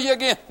back to you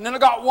again. And then I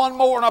got one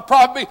more, and I'll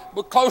probably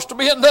be close to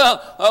being done.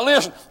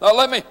 Listen,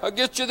 let me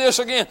get you this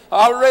again.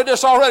 I read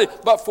this already.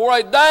 But for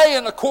a day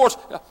in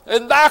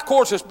thy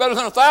courts is better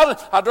than 1,000.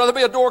 I'd rather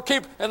be a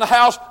doorkeeper in the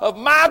house of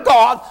my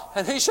God.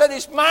 And he said,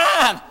 he's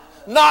mine.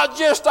 Not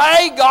just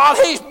a God,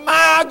 he's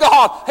my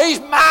God. He's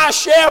my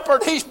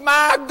shepherd. He's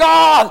my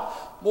God.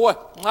 Boy,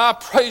 I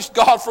praise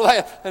God for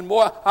that. And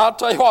boy, I'll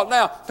tell you what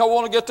now, I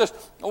want to get this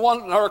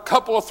one or a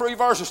couple of 3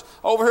 verses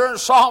over here in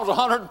Psalms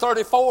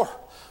 134. I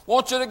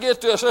want you to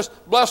get this. This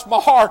bless my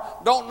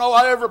heart. Don't know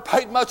I ever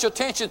paid much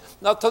attention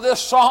to this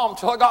psalm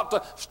until I got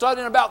to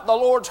studying about the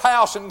Lord's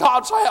house and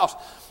God's house.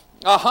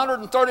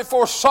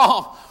 134th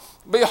Psalm.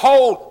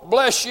 Behold,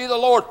 bless ye the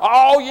Lord,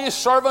 all ye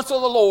servants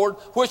of the Lord,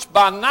 which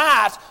by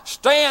night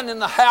stand in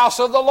the house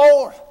of the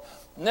Lord.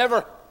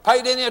 Never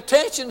paid any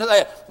attention to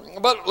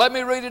that. But let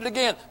me read it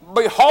again.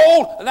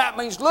 Behold, and that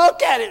means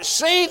look at it,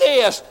 see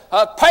this,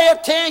 pay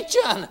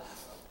attention.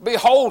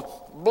 Behold,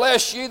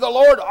 bless ye the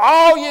Lord,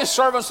 all ye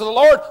servants of the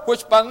Lord,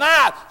 which by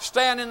night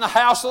stand in the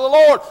house of the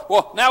Lord.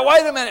 Well, now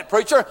wait a minute,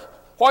 preacher.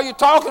 What are you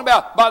talking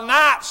about? By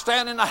night,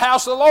 stand in the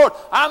house of the Lord.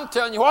 I'm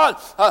telling you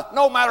what,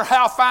 no matter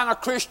how fine a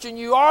Christian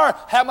you are,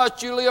 how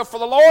much you live for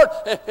the Lord,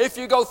 if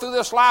you go through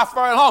this life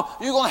very long,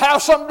 you're going to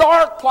have some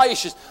dark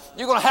places.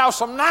 You're going to have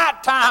some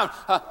night time.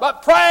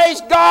 But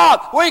praise God,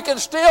 we can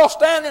still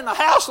stand in the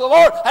house of the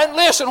Lord. And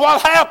listen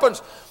what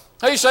happens.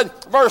 He said,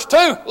 verse 2,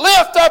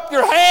 lift up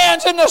your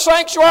hands in the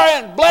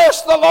sanctuary and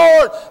bless the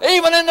Lord.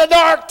 Even in the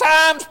dark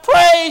times,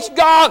 praise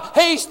God.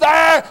 He's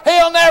there.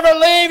 He'll never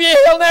leave you.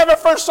 He'll never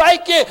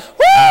forsake you.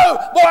 Woo!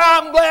 Boy,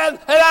 I'm glad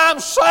that I'm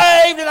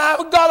saved and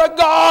I've got a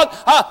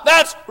God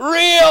that's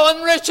real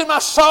and rich in my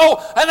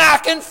soul, and I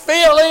can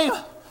feel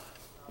Him.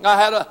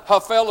 I had a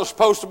fellow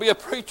supposed to be a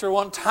preacher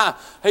one time.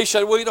 He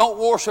said, we don't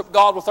worship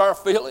God with our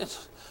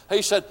feelings.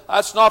 He said,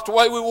 that's not the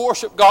way we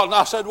worship God. And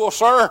I said, well,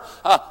 sir,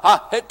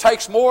 it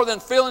takes more than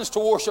feelings to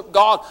worship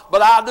God.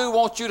 But I do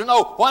want you to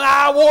know, when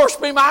I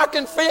worship Him, I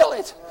can feel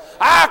it.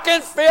 I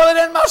can feel it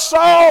in my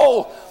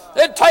soul.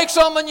 It takes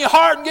something in your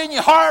heart and getting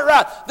your heart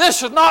right.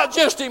 This is not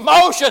just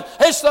emotion.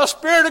 It's the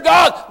Spirit of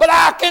God. But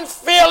I can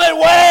feel it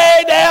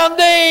way down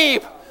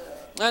deep.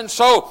 And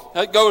so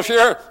it goes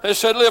here. It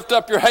said, lift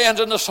up your hands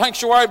in the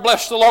sanctuary.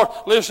 Bless the Lord.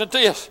 Listen to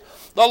this.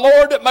 The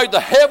Lord that made the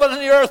heaven and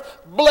the earth,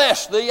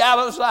 bless thee out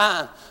of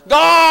Zion.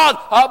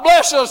 God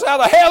blesses us out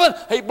of heaven.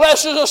 He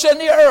blesses us in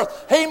the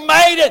earth. He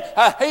made it.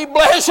 He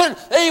blesses it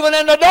even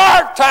in the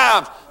dark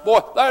times. Boy,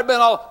 there's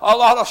been a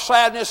lot of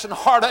sadness and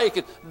heartache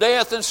and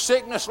death and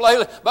sickness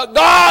lately. But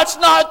God's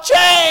not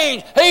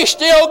changed. He's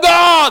still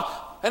God.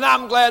 And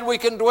I'm glad we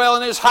can dwell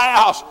in His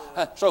house.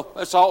 So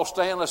let's all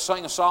stand. Let's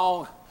sing a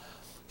song.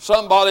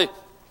 Somebody,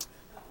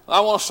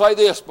 I want to say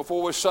this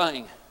before we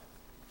sing.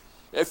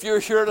 If you're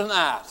here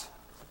tonight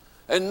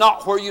and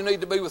not where you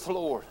need to be with the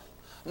Lord,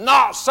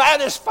 not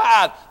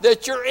satisfied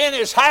that you're in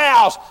His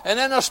house and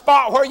in a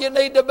spot where you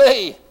need to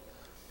be,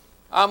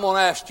 I'm going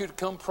to ask you to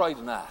come pray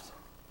tonight.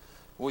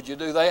 Would you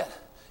do that?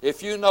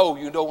 If you know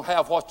you don't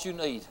have what you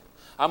need,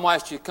 I'm going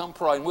to ask you to come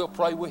pray and we'll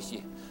pray with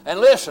you.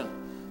 And listen,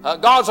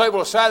 God's able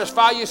to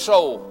satisfy your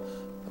soul.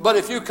 But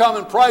if you come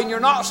and pray and you're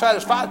not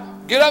satisfied,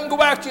 get up and go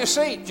back to your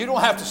seat. You don't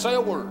have to say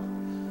a word.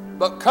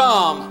 But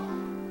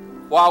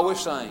come while we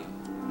sing.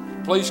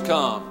 Please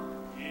come.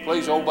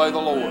 Please obey the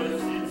Lord.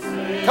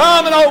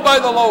 Come and obey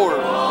the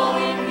Lord.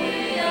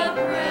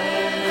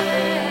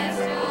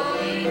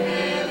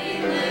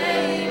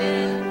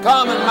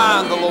 Come and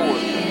mind the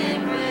Lord.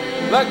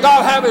 Let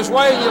God have His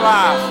way in your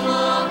life.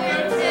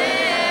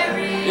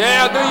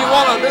 Yeah, do you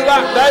want to do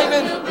like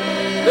David?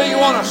 Do you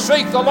want to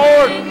seek the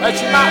Lord that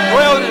you might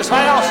dwell in His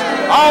house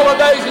all the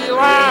days of your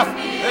life,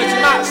 that you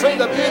might see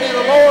the beauty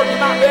of the Lord, you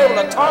might be able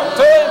to talk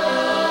to Him?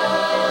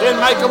 Then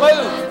make a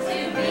move.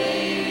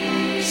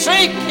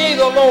 Seek ye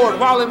the Lord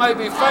while He may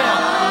be found.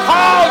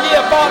 Call ye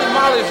upon Him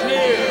while He's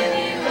near.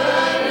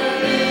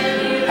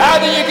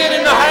 How do you get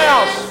in the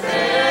house?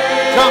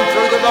 Come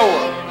through the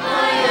door.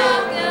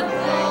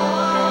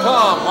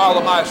 Come while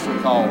the Master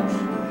calls.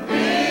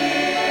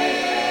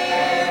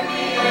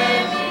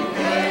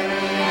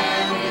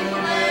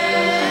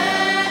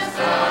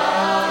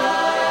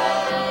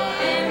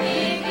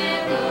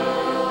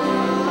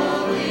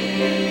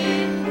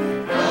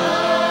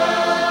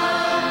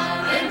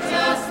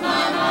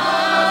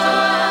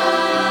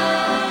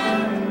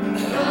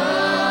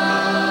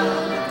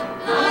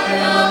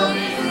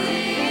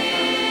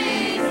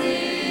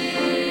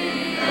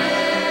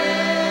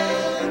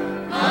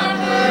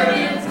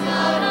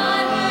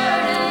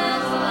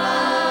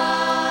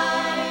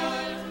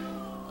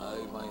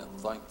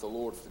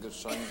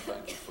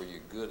 Thank you for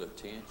your good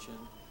attention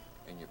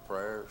and your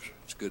prayers.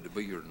 It's good to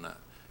be here tonight.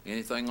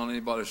 Anything on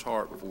anybody's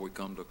heart before we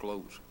come to a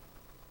close?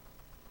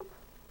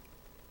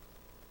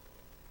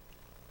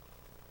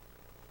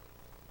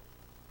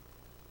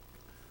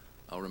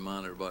 I'll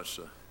remind everybody it's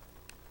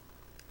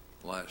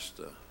last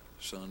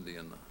Sunday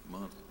in the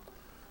month.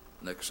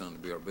 Next Sunday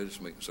will be our business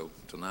meeting. So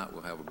tonight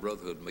we'll have a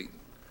brotherhood meeting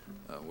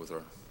with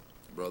our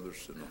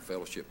brothers in the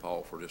fellowship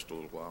hall for just a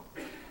little while.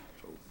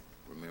 So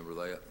remember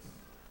that.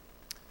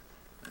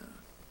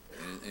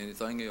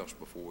 Anything else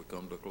before we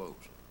come to a close?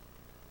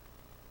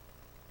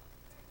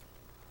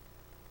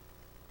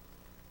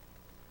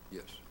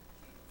 Yes.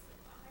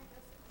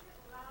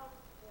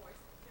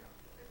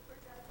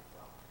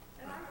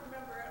 And I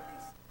remember at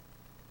least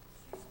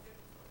she stood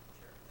before the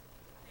church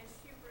and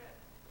she read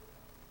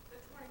the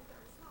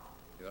 23rd Psalm.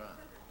 Right.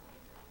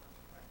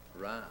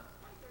 Right.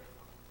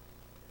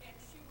 And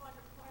she wanted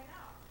to point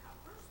out how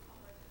personal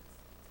it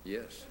is.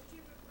 Yes. So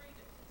she would read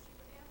it and she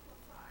would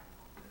amplify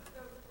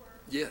those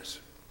words.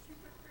 Yes.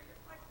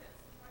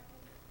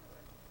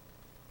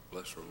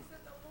 Bless her.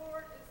 The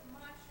Lord is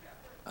my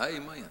shepherd.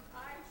 Amen.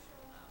 I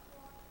shall not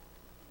want.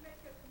 He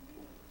maketh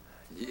me.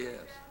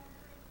 Yes.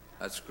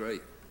 That's great.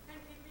 And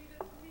He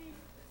leadeth me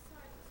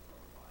beside the still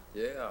waters.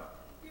 Yeah.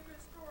 He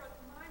restoreth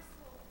my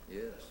soul.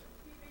 Yes.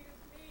 He leadeth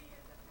me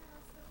in the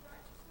paths of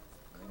righteousness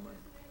for Amen.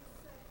 His name's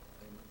sake.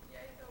 Amen.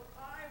 Yea, though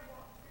I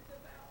walk through the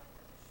valley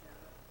of the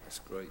shadow,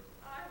 That's great.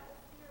 I will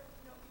fear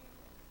no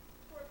evil,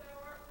 for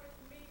Thou art with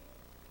me.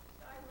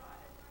 Thy rod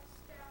and thy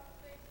staff,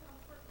 they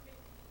comfort me.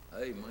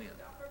 Amen.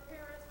 Thou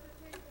preparest the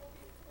table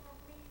before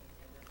me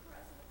in the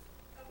presence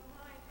of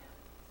mine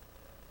enemies.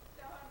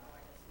 Thou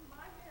anointest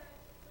my head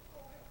with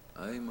oil.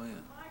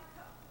 Amen. My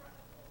cup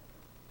runneth over.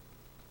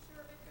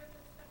 Surely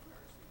goodness and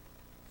mercy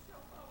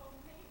shall follow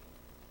me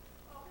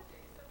all the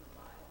days of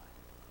my life.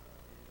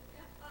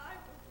 And I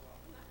will dwell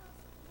in the house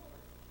of the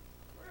Lord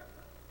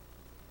forever.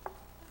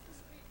 That's a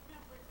sweet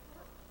memory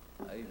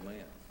forever.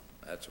 Amen.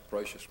 That's a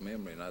precious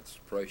memory, and that's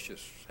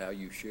precious how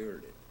you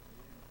shared it.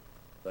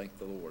 Thank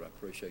the Lord. I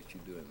appreciate you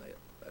doing that.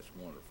 That's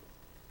wonderful.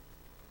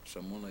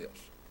 Someone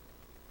else.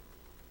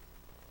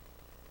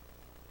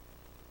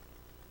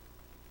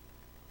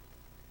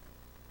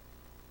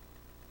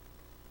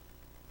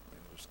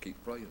 Let's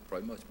keep praying. Pray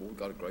much more. We've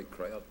got a great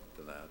crowd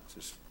tonight.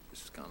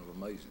 It's kind of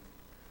amazing.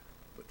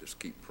 But just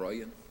keep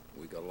praying.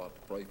 We got a lot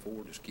to pray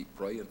for. Just keep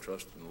praying,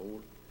 trusting the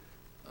Lord.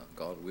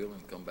 God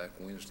willing, come back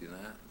Wednesday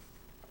night.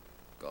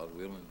 God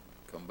willing,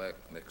 come back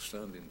next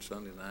Sunday and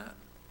Sunday night.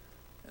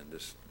 And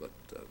just,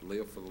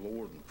 live for the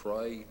Lord and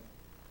pray.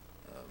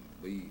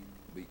 Be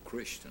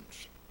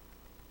Christians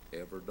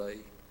every day,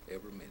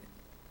 every minute.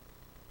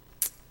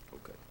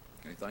 Okay.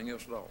 Anything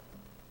else at all?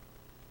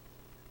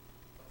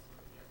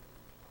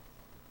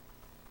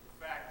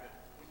 The fact that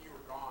when you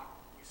were gone,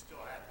 you still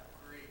had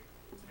great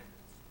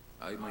attendance.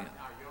 Amen.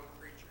 Our young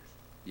preachers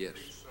Yes.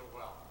 preach so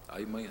well.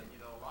 Amen. You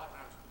know, a lot of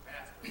times in the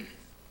past,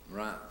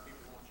 Right.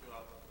 people won't show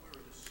up. We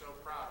were just so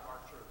proud of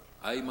our church.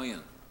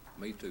 Amen.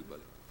 Me too,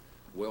 buddy.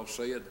 Well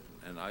said,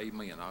 and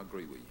amen. I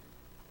agree with you.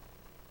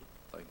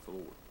 Thank the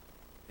Lord.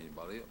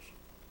 Anybody else?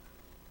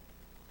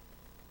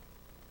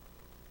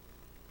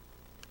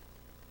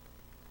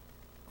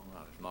 All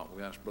right. If not,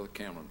 we ask Brother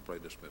Cameron to pray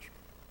dismissal.